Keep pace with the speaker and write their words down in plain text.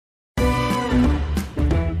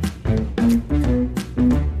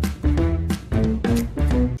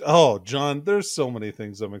Oh, John, there's so many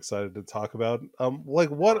things I'm excited to talk about. Like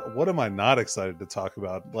what am I not excited to talk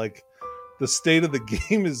about? Like the state of the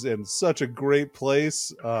game is in such a great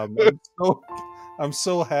place. I'm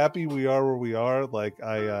so happy we are where we are.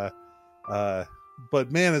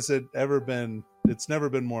 But man, has it ever been? It's never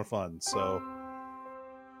been more fun. So.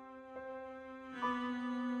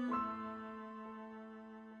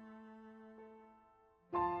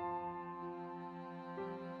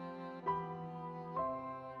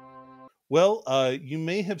 Well, you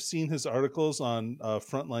may have seen his articles on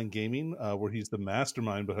Frontline Gaming, where he's the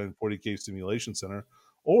mastermind behind 40K Simulation Center,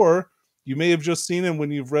 or you may have just seen him when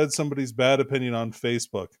you've read somebody's bad opinion on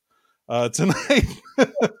Facebook. Tonight,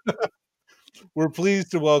 we're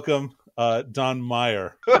pleased to welcome Don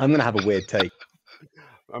Meyer. I'm going to have a weird take.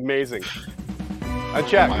 Amazing.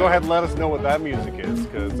 Chat, go ahead and let us know what that music is,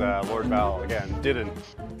 because Lord Val, again, didn't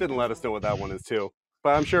let us know what that one is, too.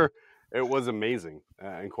 But I'm sure it was amazing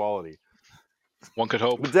in quality. One could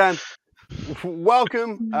hope. But Dan,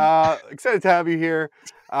 welcome. Excited to have you here.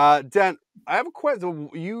 Dan, I have a question.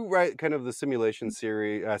 You write kind of the simulation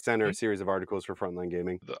series, center series of articles for Frontline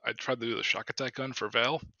Gaming. I tried to do the shock attack gun for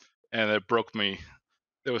Val, and it broke me.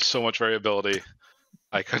 There was so much variability.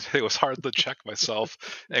 It was hard to check myself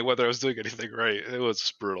and whether I was doing anything right. It was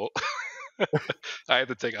just brutal. I had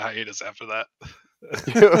to take a hiatus after that.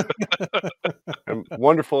 And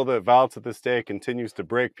wonderful that Val to this day continues to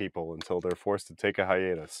break people until they're forced to take a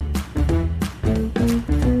hiatus.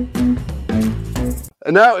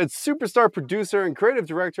 And now it's superstar producer and creative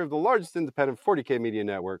director of the largest independent 40K media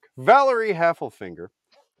network, Valerie Heffelfinger.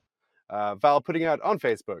 Val putting out on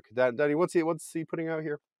Facebook. Danny, what's he putting out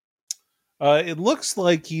here? It looks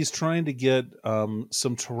like he's trying to get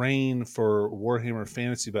some terrain for Warhammer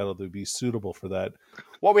Fantasy Battle to be suitable for that.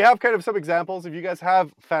 Well, we have kind of some examples. If you guys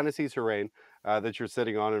have fantasy terrain that you're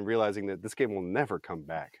sitting on and realizing that this game will never come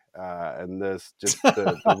back, and this just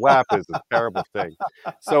the WAP is a terrible thing.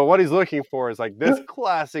 So what he's looking for is like this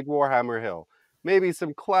classic Warhammer Hill, maybe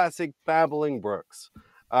some classic Babbling Brooks,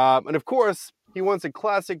 and of course, he wants a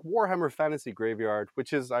classic Warhammer Fantasy Graveyard,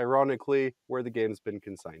 which is ironically where the game's been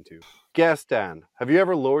consigned to. Guess, Dan, have you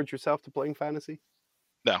ever lowered yourself to playing fantasy?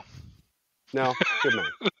 No. No? Good man.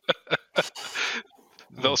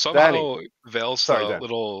 Though somehow Val's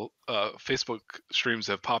little Facebook streams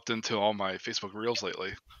have popped into all my Facebook Reels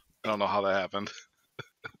lately. I don't know how that happened.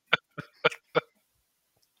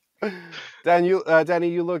 Danny,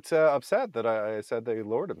 you looked upset that I said that he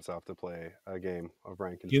lowered himself to play a game of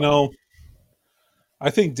rank and file. I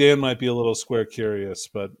think Dan might be a little square curious,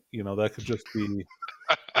 but that could just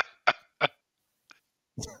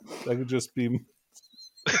be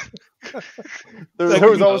there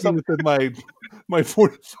was always something within my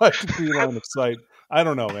 45-degree line of sight. I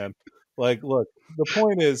don't know, man. Like, look, the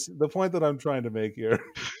point that I'm trying to make here,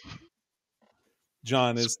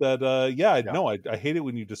 John, is that I hate it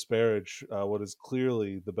when you disparage what is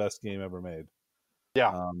clearly the best game ever made.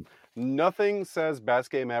 Yeah. Nothing says best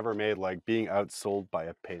game ever made like being outsold by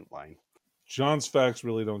a paint line. John's facts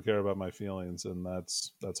really don't care about my feelings, and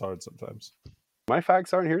that's hard sometimes. My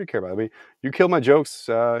facts aren't here to care about me. You killed my jokes,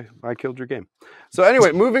 I killed your game. So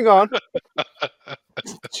anyway, moving on.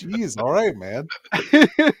 Jeez, all right, man.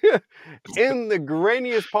 In the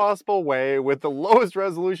grainiest possible way, with the lowest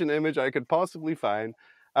resolution image I could possibly find,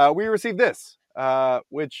 we received this,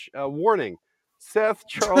 which, warning, Seth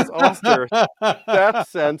Charles Oster Seth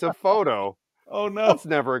sent a photo. Oh no, that's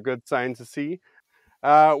never a good sign to see.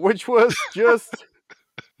 Which was just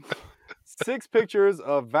 6 pictures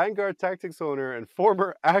of Vanguard Tactics owner and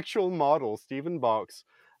former actual model Stephen Box,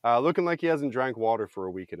 looking like he hasn't drank water for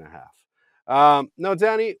a week and a half. Now,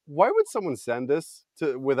 Danny, why would someone send this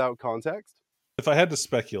without context? If I had to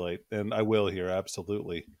speculate, and I will here,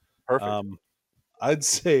 absolutely. Perfect. I'd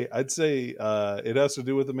say it has to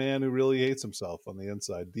do with a man who really hates himself on the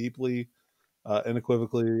inside, deeply,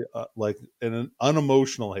 unequivocally, like an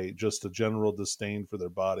unemotional hate, just a general disdain for their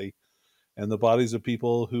body and the bodies of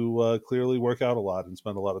people who clearly work out a lot and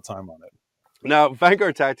spend a lot of time on it. Now,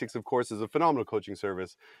 Vanguard Tactics, of course, is a phenomenal coaching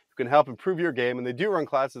service who can help improve your game, and they do run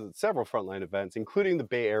classes at several frontline events, including the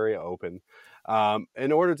Bay Area Open,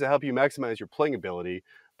 in order to help you maximize your playing ability.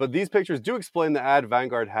 But these pictures do explain the ad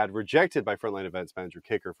Vanguard had rejected by Frontline Events manager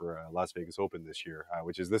Kicker for Las Vegas Open this year,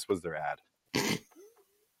 this was their ad.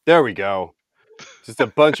 There we go. Just a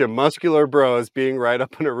bunch of muscular bros being right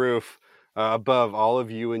up on a roof above all of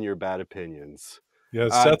you and your bad opinions. Yeah,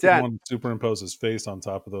 Seth would want to superimpose his face on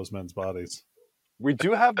top of those men's bodies. We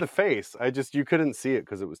do have the face. You couldn't see it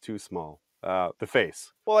because it was too small. The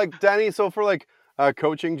face. Well, like, Danny, so for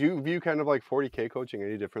coaching, do you view kind of like 40K coaching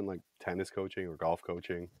any different, like tennis coaching or golf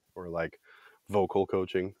coaching or like vocal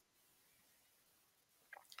coaching.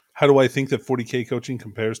 How do I think that 40K coaching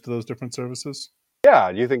compares to those different services?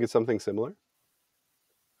 Yeah, do you think it's something similar?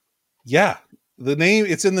 Yeah. The name,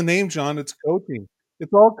 it's in the name, John. It's coaching.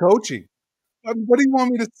 It's all coaching. What do you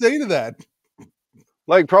want me to say to that?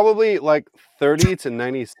 Like probably like 30 to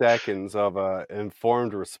 90 seconds of a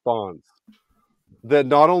informed response that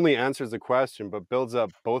not only answers the question, but builds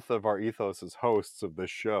up both of our ethos as hosts of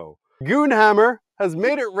this show. Goonhammer has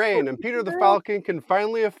made it rain, and Peter the Falcon can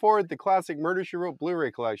finally afford the classic Murder, She Wrote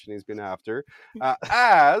Blu-ray collection he's been after,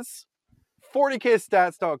 as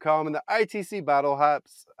 40kstats.com and the ITC Battle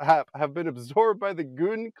app have been absorbed by the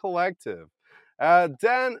Goon Collective.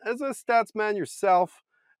 Dan, as a stats man yourself,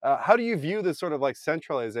 how do you view this sort of like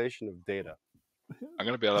centralization of data? I'm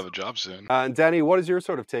going to be out of a job soon. And Danny, what is your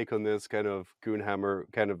sort of take on this kind of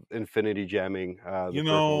Goonhammer, kind of infinity jamming?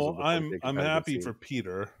 I'm happy for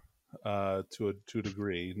Peter to a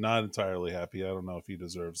degree. Not entirely happy. I don't know if he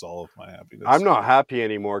deserves all of my happiness. I'm not happy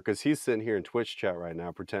anymore because he's sitting here in Twitch chat right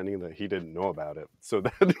now pretending that he didn't know about it. So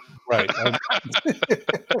that right.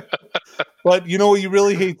 But you know, you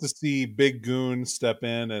really hate to see Big Goon step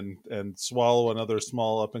in and swallow another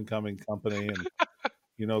small up and coming company, and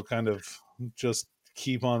you know, kind of just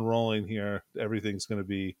keep on rolling here. Everything's going to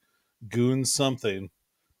be Goon something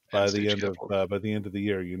by the end of the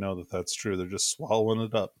year. You know that's true. They're just swallowing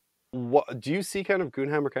it up. What do you see kind of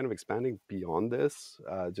Goonhammer kind of expanding beyond this,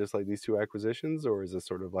 just like these two acquisitions, or is this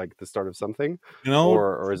sort of like the start of something? You know,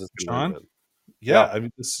 or is this John? Yeah, I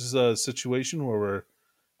mean, this is a situation where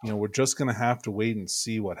we're just going to have to wait and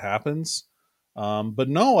see what happens. But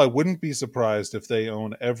no, I wouldn't be surprised if they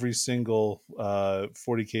own every single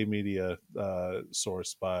 40K media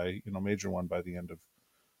source by major one by the end of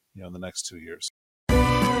the next 2 years.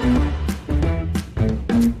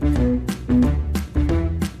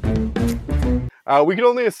 We can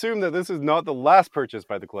only assume that this is not the last purchase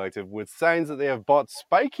by the collective, with signs that they have bought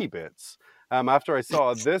Spiky Bits. After I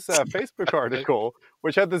saw this Facebook article,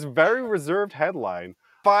 which had this very reserved headline,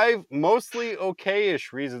 5 mostly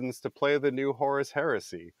okay-ish reasons to play the new Horus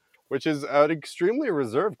Heresy, which is an extremely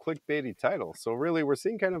reserved clickbaity title. So really, we're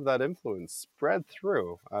seeing kind of that influence spread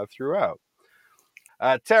throughout.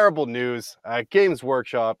 Terrible news. Games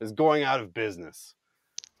Workshop is going out of business,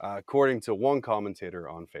 according to one commentator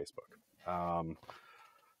on Facebook.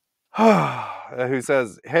 Who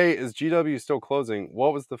says, hey, is GW still closing?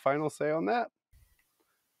 What was the final say on that?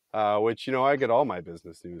 Which, I get all my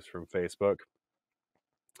business news from Facebook.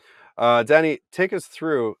 Danny, take us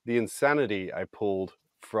through the insanity I pulled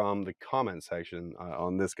from the comment section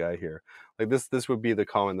on this guy here. Like this would be the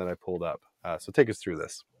comment that I pulled up. So take us through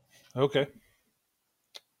this. Okay.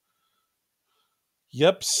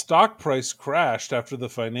 Yep, stock price crashed after the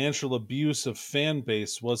financial abuse of fan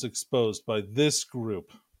base was exposed by this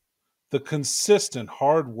group. The consistent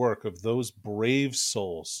hard work of those brave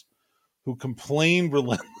souls who complained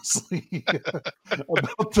relentlessly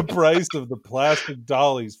about the price of the plastic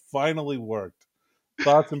dollies finally worked.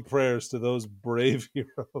 Thoughts and prayers to those brave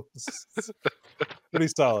heroes. Pretty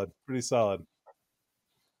solid.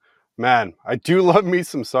 Man, I do love me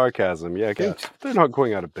some sarcasm. Yeah, they're not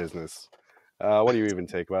going out of business. What do you even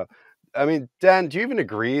take about? I mean, Dan, do you even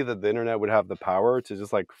agree that the internet would have the power to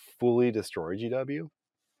just like fully destroy GW?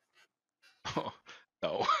 Oh,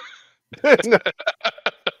 no.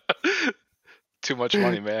 Too much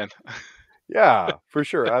money, man. Yeah, for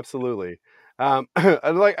sure, absolutely. And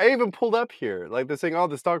like I even pulled up here, like they're saying, "Oh,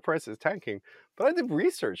 the stock price is tanking," but I did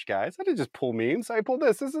research, guys. I didn't just pull memes. I pulled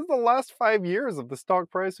this. This is the last 5 years of the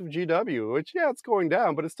stock price of GW, which it's going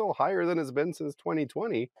down, but it's still higher than it's been since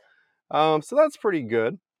 2020. So that's pretty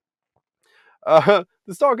good. The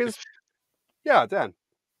stock is, Dan.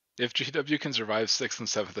 If GW can survive 6th and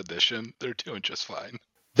 7th edition, they're doing just fine.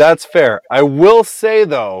 That's fair. I will say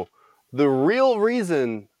though, the real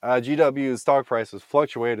reason GW's stock price was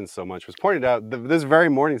fluctuating so much was pointed out this very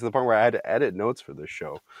morning, to the point where I had to edit notes for this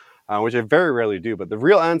show, which I very rarely do. But the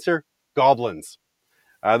real answer, goblins.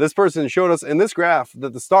 This person showed us in this graph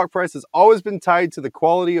that the stock price has always been tied to the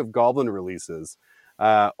quality of goblin releases.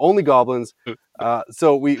 Only goblins.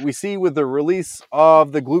 So we see with the release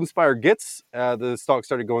of the Gloomspire Gitz, the stock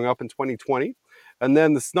started going up in 2020. And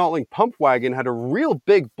then the Snotling Pump Wagon had a real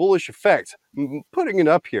big bullish effect. Putting it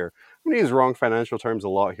up here. I'm going to use wrong financial terms a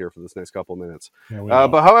lot here for this next couple of minutes. Yeah,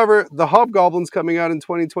 but however, the Hobgoblins coming out in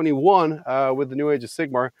 2021 with the New Age of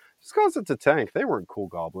Sigmar just caused it to tank. They weren't cool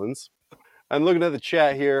goblins. And looking at the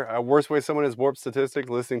chat here, worst way someone has warped statistics,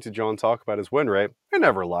 listening to John talk about his win rate. I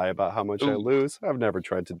never lie about how much I lose. I've never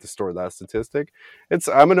tried to distort that statistic.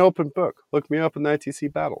 I'm an open book. Look me up in the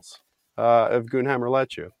ITC battles. If Goonhammer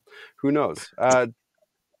lets you. Who knows?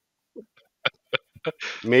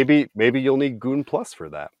 Maybe you'll need Goon Plus for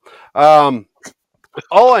that.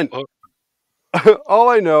 All I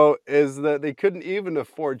know is that they couldn't even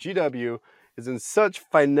afford. GW is in such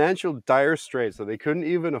financial dire straits that they couldn't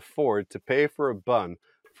even afford to pay for a bun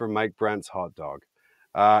for Mike Brandt's hot dog.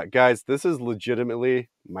 Guys, this is legitimately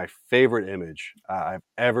my favorite image I've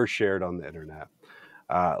ever shared on the internet.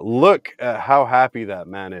 Look at how happy that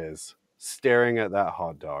man is staring at that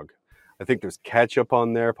hot dog. I think there's ketchup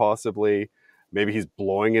on there, possibly. Maybe he's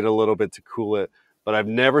blowing it a little bit to cool it. But I've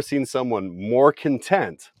never seen someone more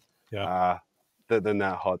content than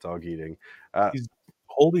that hot dog eating. He's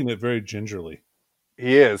holding it very gingerly.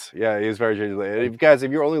 He is. Yeah, he is very gingerly. And guys,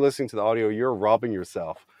 if you're only listening to the audio, you're robbing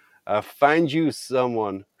yourself. Find you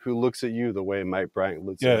someone who looks at you the way Mike Brandt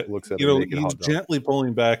looks at he's gently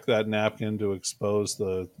pulling back that napkin to expose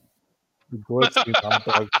the glistening hot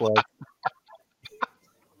dog flesh.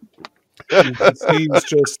 He's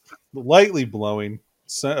just lightly blowing,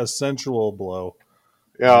 a sensual blow.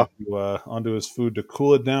 Yeah, onto his food to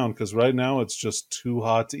cool it down, because right now it's just too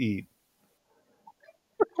hot to eat.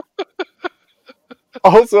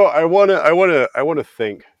 Also, I want to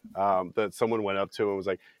think that someone went up to him and was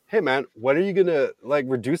like, "Hey, man, when are you gonna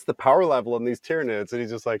reduce the power level on these Tyranids?" And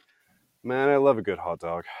he's just like, "Man, I love a good hot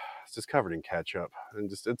dog. It's just covered in ketchup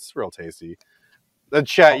and it's real tasty." The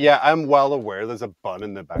chat, yeah, I'm well aware there's a bun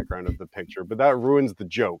in the background of the picture, but that ruins the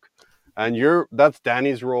joke. And that's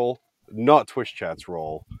Danny's role, not Twitch chat's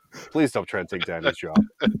role. Please don't try to take Danny's job.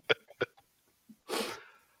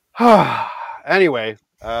 Anyway,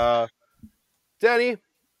 Danny,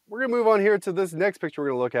 we're going to move on here to this next picture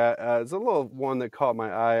we're going to look at. It's a little one that caught my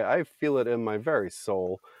eye. I feel it in my very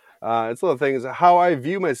soul. It's a little thing is how I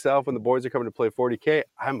view myself when the boys are coming to play 40K.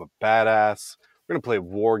 I'm a badass. We're going to play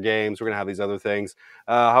war games. We're going to have these other things.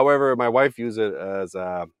 However, my wife views it as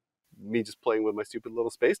me just playing with my stupid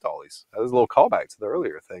little space dollies. That was a little callback to the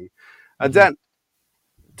earlier thing. Dan,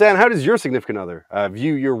 how does your significant other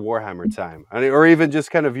view your Warhammer time? Or even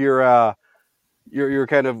just kind of your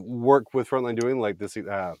kind of work with Frontline doing, like this,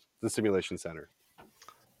 the simulation center?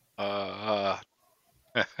 Well,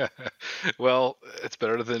 it's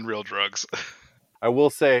better than real drugs. I will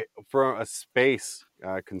say, for a space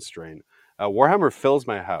constraint, Warhammer fills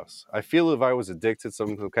my house. I feel if I was addicted to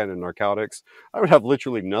some kind of narcotics, I would have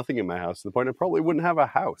literally nothing in my house to the point I probably wouldn't have a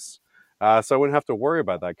house. So I wouldn't have to worry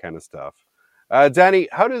about that kind of stuff. Danny,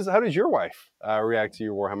 how does your wife react to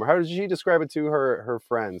your Warhammer? How does she describe it to her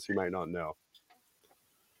friends who might not know?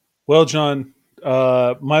 Well, John,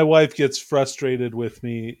 my wife gets frustrated with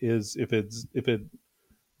me if it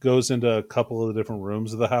goes into a couple of the different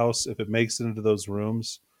rooms of the house. If it makes it into those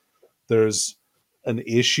rooms, there's an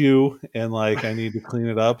issue and I need to clean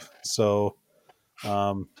it up. So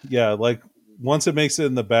once it makes it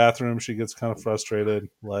in the bathroom, she gets kind of frustrated.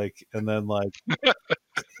 And then I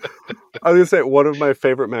was gonna say, one of my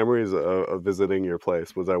favorite memories of visiting your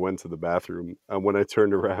place was I went to the bathroom, and when I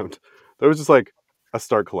turned around, there was just a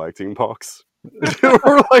start collecting box.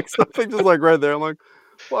 Or something just right there. I'm like,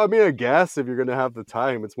 well, I mean, I guess if you're going to have the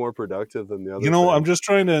time, it's more productive than the other thing. I'm just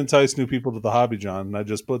trying to entice new people to the hobby, John, and I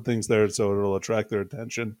just put things there so it'll attract their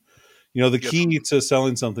attention. The key to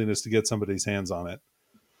selling something is to get somebody's hands on it.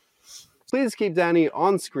 Please keep Danny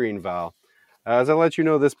on screen, Val, as I let you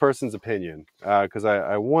know this person's opinion, because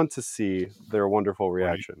I want to see their wonderful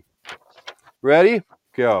reaction. Ready?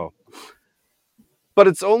 Go. But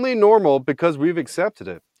it's only normal because we've accepted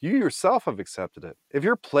it. You yourself have accepted it. If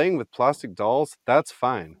you're playing with plastic dolls, that's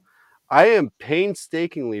fine. I am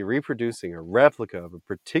painstakingly reproducing a replica of a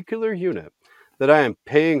particular unit that I am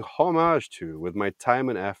paying homage to with my time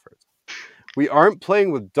and effort. We aren't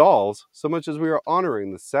playing with dolls so much as we are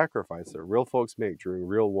honoring the sacrifice that real folks make during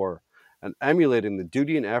real war and emulating the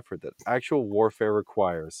duty and effort that actual warfare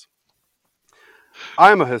requires.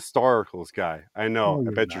 I'm a historicals guy. I know.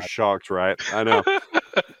 I bet you're shocked, right? I know.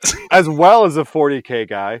 As well as a 40K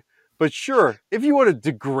guy. But sure, if you want to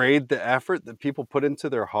degrade the effort that people put into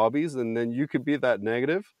their hobbies, and then you could be that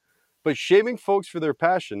negative. But shaming folks for their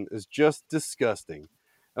passion is just disgusting.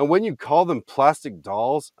 And when you call them plastic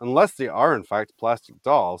dolls, unless they are in fact plastic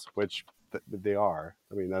dolls, which they are,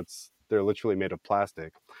 I mean, they're literally made of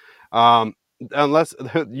plastic. Unless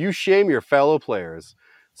you shame your fellow players.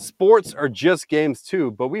 Sports are just games too,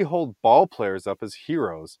 but we hold ball players up as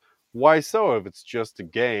heroes. Why so if it's just a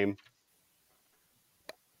game?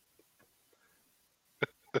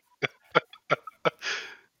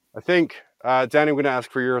 I think, Danny, I'm going to ask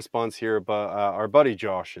for your response here, but our buddy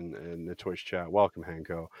Josh in the Twitch chat, welcome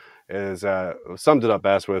Hanko, is summed it up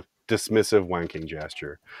best with dismissive wanking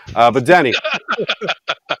gesture. But Danny.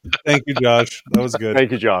 Thank you, Josh. That was good.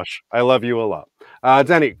 Thank you, Josh. I love you a lot.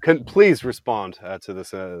 Danny, please respond to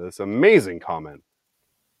this amazing comment.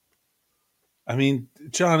 I mean,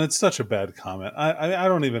 John, it's such a bad comment. I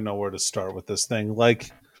don't even know where to start with this thing.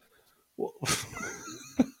 Like,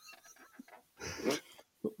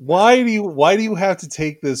 why do you have to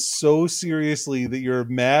take this so seriously that you're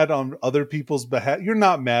mad on other people's behalf? You're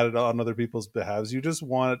not mad on other people's behalves. You just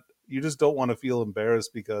don't want to feel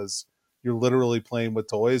embarrassed because you're literally playing with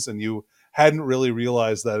toys and you hadn't really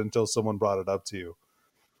realized that until someone brought it up to you.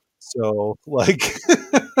 So, like,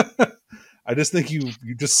 I just think you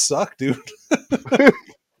just suck, dude.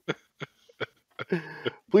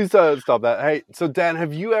 Please stop that. Hey, so Dan,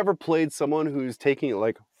 have you ever played someone who's taking it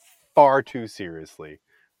like far too seriously?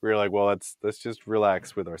 Where you're like, well, let's just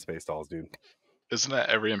relax with our space dolls, dude. Isn't that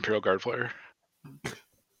every Imperial Guard player?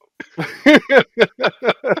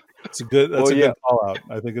 That's a good call out.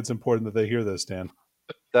 I think it's important that they hear this, Dan.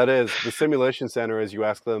 That is the simulation center. As you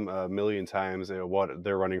ask them a million times what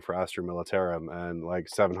they're running for Astra Militarum, and like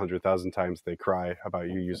 700,000 times they cry about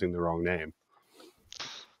you using the wrong name.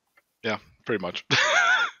 Yeah, pretty much.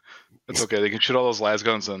 It's okay. They can shoot all those las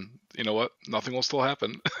guns, and you know what? Nothing will still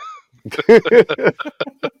happen.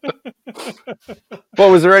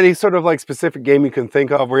 Well, was there any sort of like specific game you can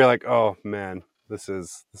think of where you're like, oh man, this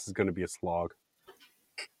is going to be a slog?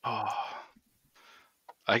 Oh,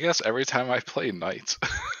 I guess every time I play Knights,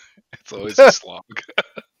 it's always a slog.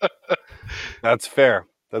 That's fair.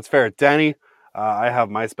 That's fair. Danny, I have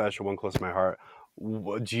my special one close to my heart.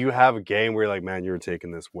 Do you have a game where you're like, man, you're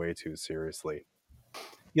taking this way too seriously?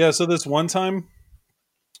 Yeah. So this one time,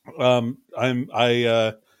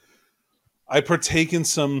 I partake in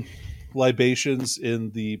some libations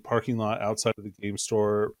in the parking lot outside of the game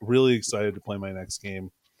store. Really excited to play my next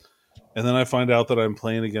game. And then I find out that I'm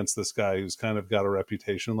playing against this guy who's kind of got a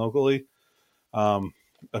reputation locally of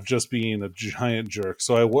just being a giant jerk.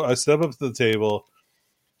 So I step up to the table.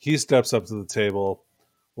 He steps up to the table.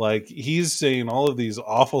 Like, he's saying all of these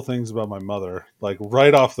awful things about my mother, like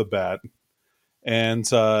right off the bat. And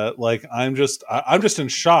like, I'm just in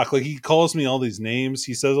shock. Like, he calls me all these names.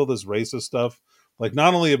 He says all this racist stuff, like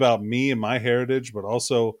not only about me and my heritage, but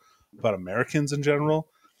also about Americans in general.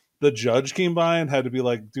 The judge came by and had to be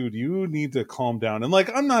like, dude, you need to calm down. And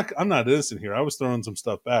like, I'm not innocent here. I was throwing some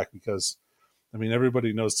stuff back because, I mean,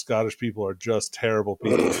 everybody knows Scottish people are just terrible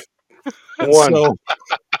people. There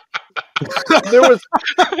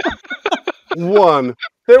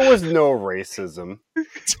was no racism.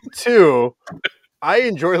 2, I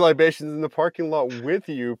enjoy libations in the parking lot with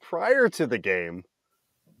you prior to the game.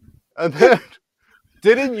 And then,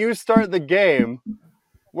 didn't you start the game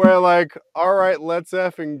where like, all right, let's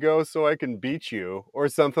effing go so I can beat you or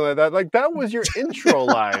something like that? Like, that was your intro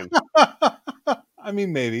line. I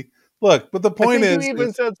mean, maybe. Look, but the point is, you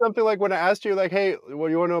even said something like, when I asked you like, hey, what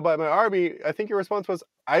do you want to know about my army? I think your response was,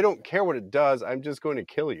 I don't care what it does. I'm just going to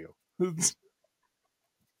kill you.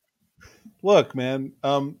 Look, man,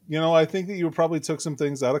 I think that you probably took some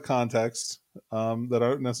things out of context that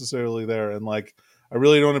aren't necessarily there. And like, I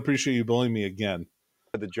really don't appreciate you bullying me again.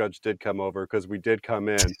 The judge did come over because we did come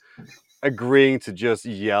in agreeing to just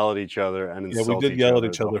yell at each other and insult each other. Yeah, we did yell at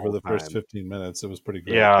each other for the first 15 minutes. It was pretty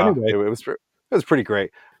great. Yeah, anyway. it was pretty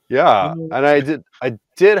great. Yeah, and I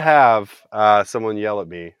did have someone yell at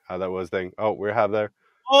me. That was thing. Oh, we have there.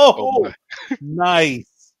 Oh,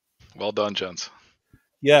 nice. Well done, gents.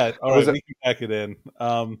 Yeah, all right, we can pack it in.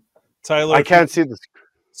 Tyler, I can't see this.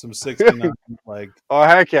 Some 69, like. Oh,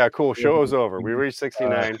 heck yeah, cool. Show is over. We reached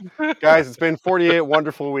 69. Guys, it's been 48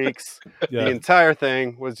 wonderful weeks. Yeah. The entire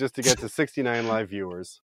thing was just to get to 69 live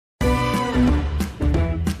viewers.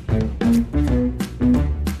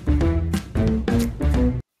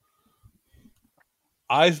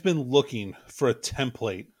 I've been looking for a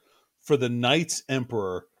template for the Knights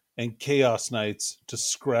Emperor and Chaos Knights to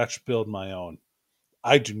scratch build my own.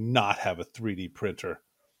 I do not have a 3D printer.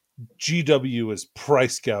 GW is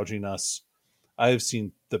price gouging us. I have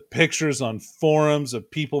seen the pictures on forums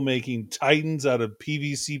of people making Titans out of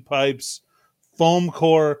PVC pipes, foam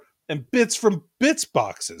core, and bits from bits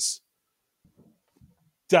boxes.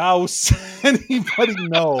 Douse anybody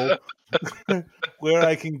know where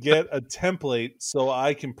I can get a template so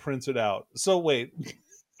I can print it out? So wait.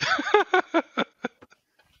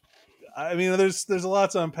 I mean, there's a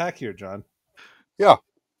lot to unpack here, John. Yeah.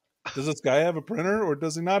 Does this guy have a printer or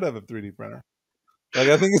does he not have a 3D printer? Like,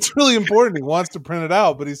 I think it's really important. He wants to print it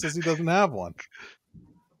out, but he says he doesn't have one.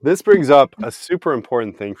 This brings up a super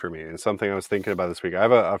important thing for me and something I was thinking about this week. I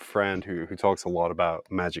have a friend who talks a lot about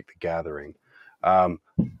Magic the Gathering.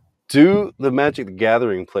 Do the Magic the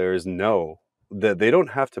Gathering players know that they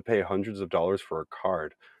don't have to pay hundreds of dollars for a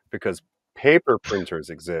card? Because paper printers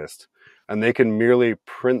exist, and they can merely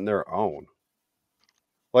print their own.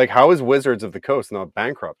 Like, how is Wizards of the Coast not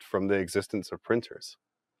bankrupt from the existence of printers?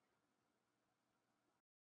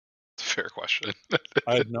 Fair question.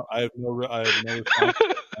 I have no response.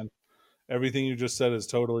 Everything you just said has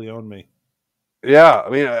totally owned me. Yeah, I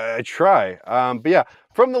mean, I try. But yeah,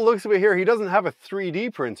 from the looks of it here, he doesn't have a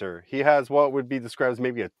 3D printer. He has what would be described as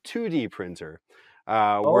maybe a 2D printer.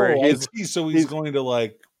 Where I see. So he's going to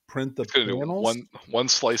like print the Gonna do panels. one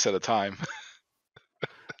slice at a time.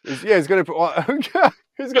 He's going to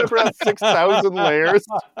he's going to print out 6,000 layers.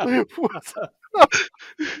 It's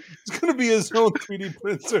going to be his own 3D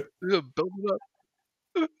printer. He's gonna build it up.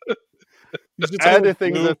 He's just And going the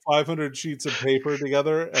thing to is glue that 500 sheets of paper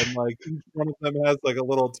together, and like each one of them has like a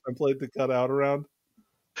little template to cut out around.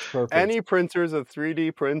 Perfect. any printer's a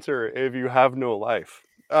 3D printer if you have no life.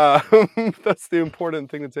 That's the important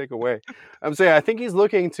thing to take away. I'm saying I think he's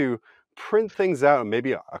looking to print things out,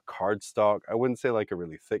 maybe a cardstock. I wouldn't say like a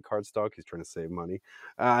really thick cardstock. He's trying to save money,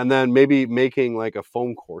 and then maybe making like a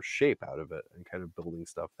foam core shape out of it and kind of building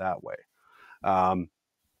stuff that way.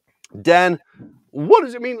 Dan, what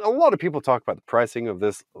does it mean? A lot of people talk about the pricing of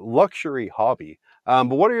this luxury hobby, but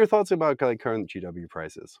what are your thoughts about like current GW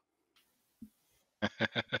prices?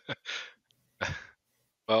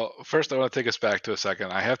 Well, first I want to take us back to a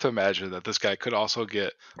second. I have to imagine that this guy could also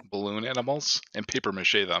get balloon animals and paper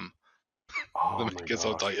mache them. Oh To my make it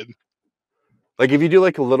so gosh. tight. Like if you do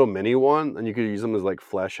like a little mini one and you could use them as like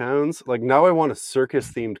flesh hounds. Like now I want a circus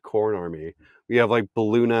themed corn army. We have like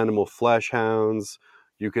balloon animal flesh hounds.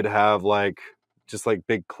 You could have like just like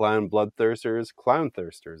big clown bloodthirsters, clown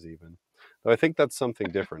thirsters even. Though I think that's something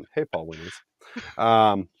different. Hey, Paul Williams.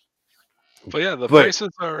 But yeah, the But-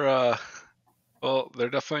 prices are well, they're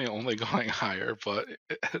definitely only going higher, but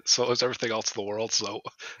so is everything else in the world. So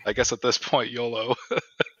I guess at this point, YOLO.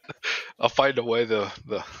 I'll find a way to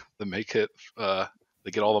make it to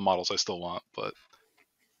get all the models I still want. But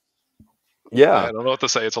Yeah, I don't know what to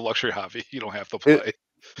say. It's a luxury hobby. You don't have to play.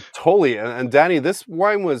 totally. And Danny, this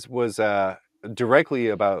wine was directly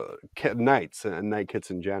about knights and knight kits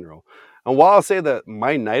in general. And while I'll say that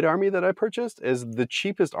my knight army that I purchased is the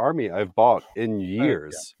cheapest army I've bought in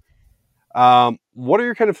years. What are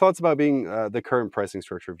your kind of thoughts about being the current pricing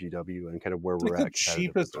structure of GW and kind of where we're Like at? the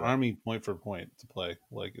cheapest army point for point to play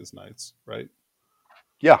like is knights, right?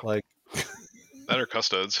 Yeah. Like Better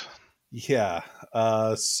custodes. yeah.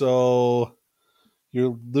 So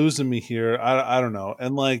you're losing me here. I don't know.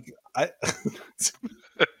 And like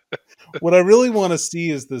what I really want to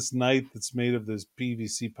see is this knight that's made of this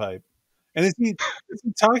PVC pipe. And is he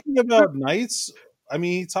talking about knights? I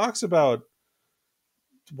mean, he talks about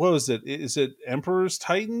what was it? Is it Emperor's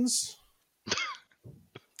Titans?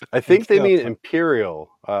 I think they Yeah. mean imperial,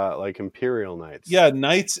 like imperial knights. Yeah,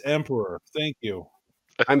 Knights Emperor. Thank you.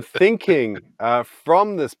 I'm thinking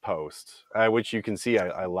from this post, which you can see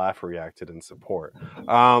I laugh reacted in support.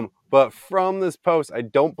 But from this post, I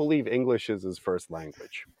don't believe English is his first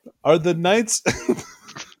language. Are the Knights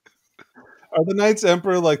Are the Knights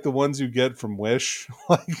Emperor like the ones you get from Wish?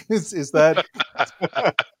 Like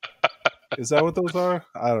is that what those are?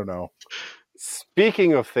 I don't know.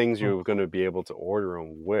 Speaking of things you're going to be able to order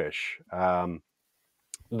on Wish,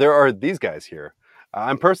 there are these guys here.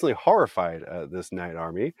 I'm personally horrified at this knight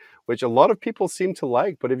army, which a lot of people seem to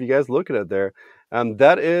like. But if you guys look at it there,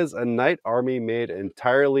 that is a knight army made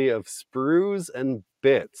entirely of sprues and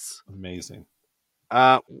bits. Amazing.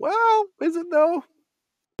 Well, is it though?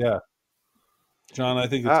 Yeah. John, I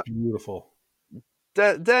think it's beautiful.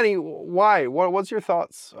 Danny, why? What's your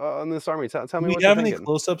thoughts on this army? Tell me Do what we you're have any thinking.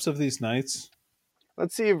 close-ups of these knights?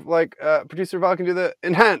 Let's see if producer Val can do the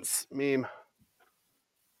enhance meme.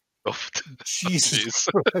 Oh, Jesus.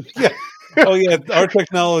 jeez. Yeah. Oh yeah, our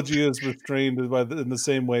technology is restrained in the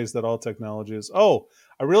same ways that all technology is. Oh,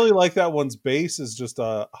 I really like that one's base is just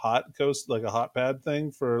a hot coast, like a hot pad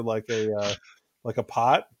thing for like a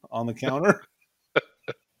pot on the counter.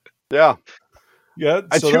 Yeah. Yeah,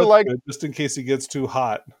 I so do that's like- good, just in case it gets too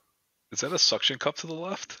hot. Is that a suction cup to the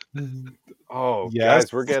left? Oh, Yes.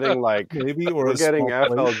 guys, we're getting like Maybe or we're a getting small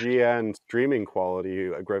plate. FLGN streaming quality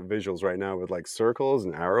great visuals right now with like circles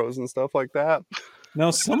and arrows and stuff like that.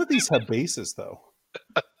 Now some of these have bases though.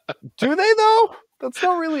 Do they though? That's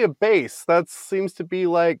not really a base. That seems to be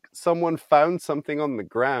like someone found something on the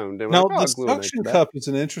ground. And Now like, the glue a knight to suction that. cup is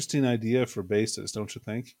an interesting idea for bases, don't you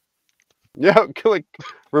think? Yeah, like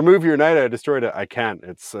remove your knight. I destroyed it. I can't.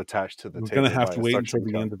 It's attached to the We're table. gonna have by to a wait until suction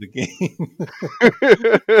the cup. end of the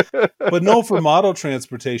game. But no, for model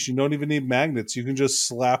transportation, you don't even need magnets. You can just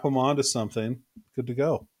slap them onto something. Good to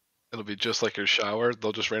go. It'll be just like your shower.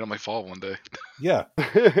 They'll just randomly fall one day. Yeah,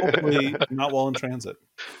 hopefully not while in transit.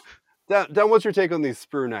 Dan, what's your take on these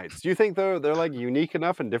sprue knights? Do you think they're like unique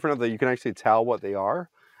enough and different enough that you can actually tell what they are?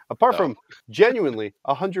 Apart No. from genuinely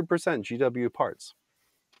 100% GW parts.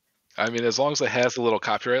 I mean, as long as it has the little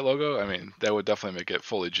copyright logo, I mean, that would definitely make it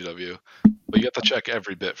fully GW. But you have to check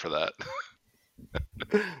every bit for that.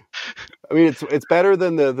 I mean, it's better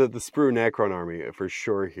than the sprue Necron army for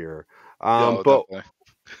sure here. No, But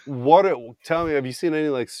definitely. tell me, have you seen any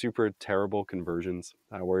like super terrible conversions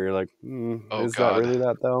where you're like, Oh, is God. that really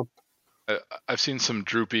that though? I've seen some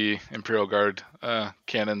droopy Imperial Guard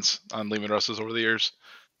cannons on Leman Russes over the years.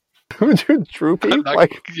 Droopy?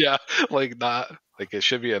 Yeah, like not like it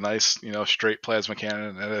should be a nice, straight plasma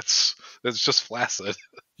cannon, and it's just flaccid.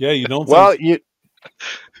 Yeah, you don't. Well,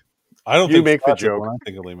 I don't you think make the flaccid joke. when I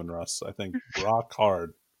think of Leman Russ. I think rock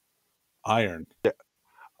hard, iron. Yeah.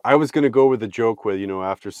 I was going to go with the joke with,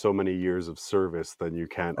 after so many years of service, then you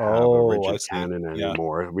can't have a rigid cannon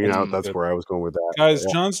anymore. Yeah. That's where I was going with that. Guys,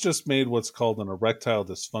 John's just made what's called an erectile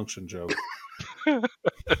dysfunction joke.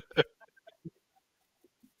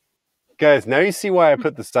 Guys, now you see why I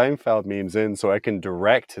put the Seinfeld memes in, so I can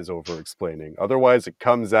direct his over-explaining. Otherwise, it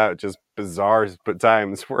comes out just bizarre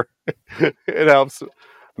times where it helps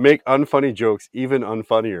make unfunny jokes even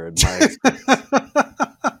unfunnier in my experience.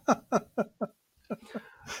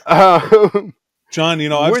 John,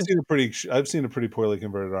 I've seen a pretty poorly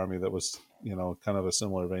converted army that was, kind of a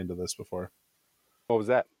similar vein to this before. What was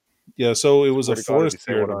that? Yeah, so it was a forest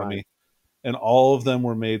spirit army, and all of them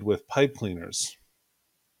were made with pipe cleaners.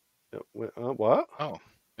 What? Oh,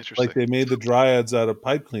 interesting. Like they made the dryads out of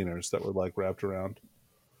pipe cleaners that were like wrapped around.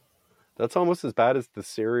 That's almost as bad as the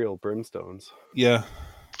cereal brimstones. Yeah.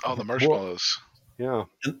 Oh, the marshmallows. Yeah.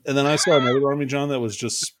 And then I saw another army, John, that was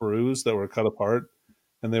just sprues that were cut apart,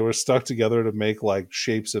 and they were stuck together to make like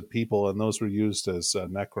shapes of people, and those were used as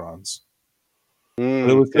Necrons. But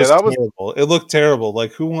it was just terrible. It looked terrible.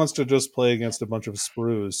 Like, who wants to just play against a bunch of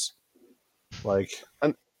sprues? Like,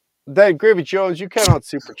 and then Gravy Jones, you cannot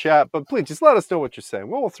super chat, but please just let us know what you're saying.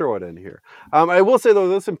 We'll throw it in here. I will say though,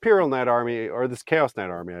 this Imperial Knight army, or this Chaos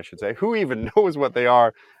Knight army, I should say, who even knows what they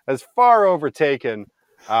are, has far overtaken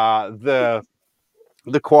the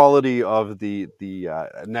quality of the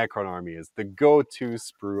Necron army is the go-to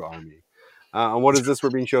sprue army. And what is this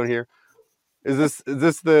we're being shown here? Is this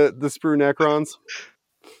the sprue Necrons?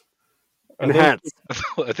 Enhance.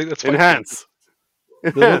 I think that's enhance.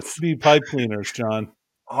 Enhance. Be pipe cleaners, John.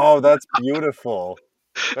 Oh, that's beautiful.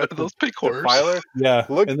 That's those big horse. Yeah.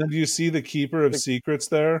 Look, and then do you see the Keeper of Secrets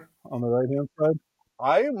there on the right-hand side?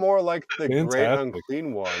 I am more like the Great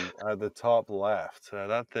Unclean one at the top left.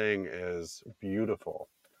 That thing is beautiful.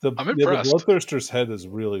 I'm impressed. The Bloodthirster's head is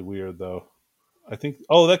really weird, though. I think.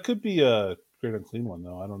 Oh, that could be a Great Unclean one,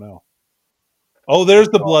 though. I don't know. Oh, there's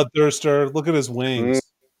the Bloodthirster. Look at his wings.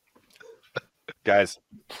 Guys,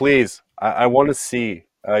 please, I want to see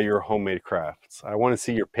your homemade crafts. I want to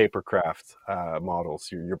see your paper craft models,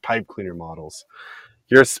 your pipe cleaner models,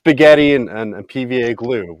 your spaghetti and PVA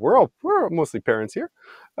glue. We're mostly parents here.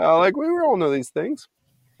 We all know these things.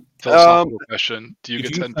 Philosophical question: do you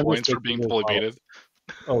get 10 points for being fully painted?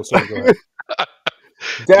 Oh, sorry. Go ahead.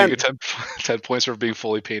 Do you get 10 points for being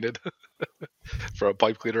fully painted for a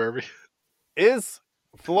pipe cleaner army? Is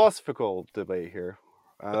philosophical debate here.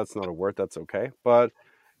 That's not a word. That's okay. But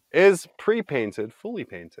is pre-painted fully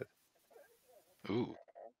painted? Ooh,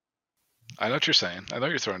 I know what you're saying. I know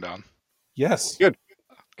you're throwing down. Yes. Good.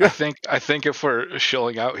 I think if we're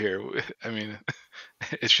shilling out here, I mean,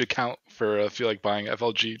 it should count for if you like buying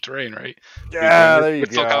FLG terrain, right? Yeah, there you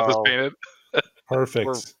go. Count as painted.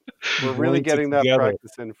 Perfect. We're really getting that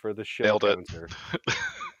practice in for the show. Nailed it.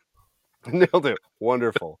 Nailed it.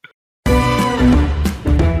 Wonderful.